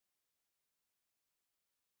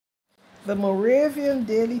The Moravian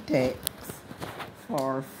Daily Text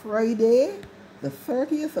for Friday, the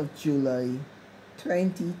 30th of July,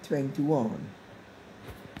 2021.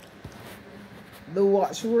 The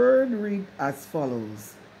watchword read as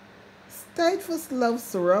follows: Steadfast love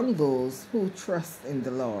surrounds those who trust in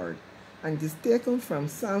the Lord, and it is taken from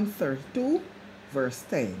Psalm 32, verse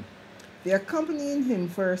 10. The accompanying hymn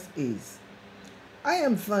verse is: I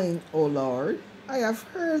am thine, O Lord, I have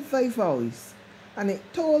heard thy voice, and it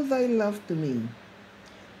told thy love to me.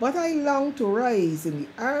 But I long to rise in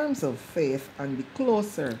the arms of faith and be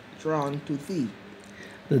closer drawn to thee.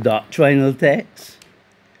 The doctrinal text.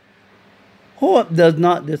 Hope does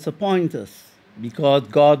not disappoint us, because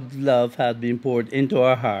God's love has been poured into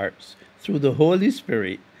our hearts through the Holy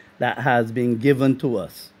Spirit that has been given to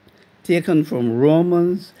us. Taken from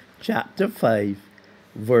Romans chapter 5,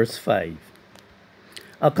 verse 5.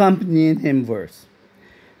 Accompanying hymn verse.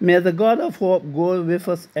 May the God of hope go with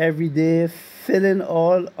us every day, filling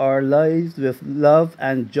all our lives with love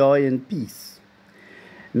and joy and peace.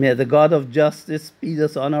 May the God of justice speed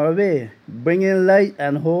us on our way, bringing light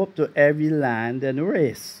and hope to every land and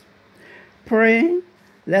race. Praying,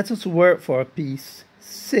 let us work for peace,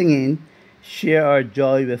 singing, share our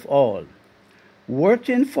joy with all.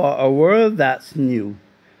 Working for a world that's new,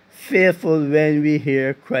 faithful when we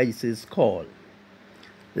hear Christ's call.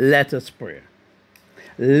 Let us pray.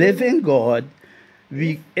 Living God,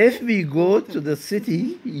 if we go to the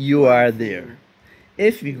city, you are there.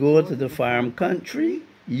 If we go to the farm country,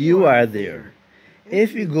 you are there.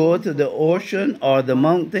 If we go to the ocean or the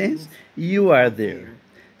mountains, you are there.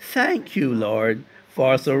 Thank you, Lord,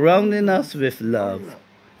 for surrounding us with love.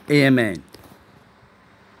 Amen.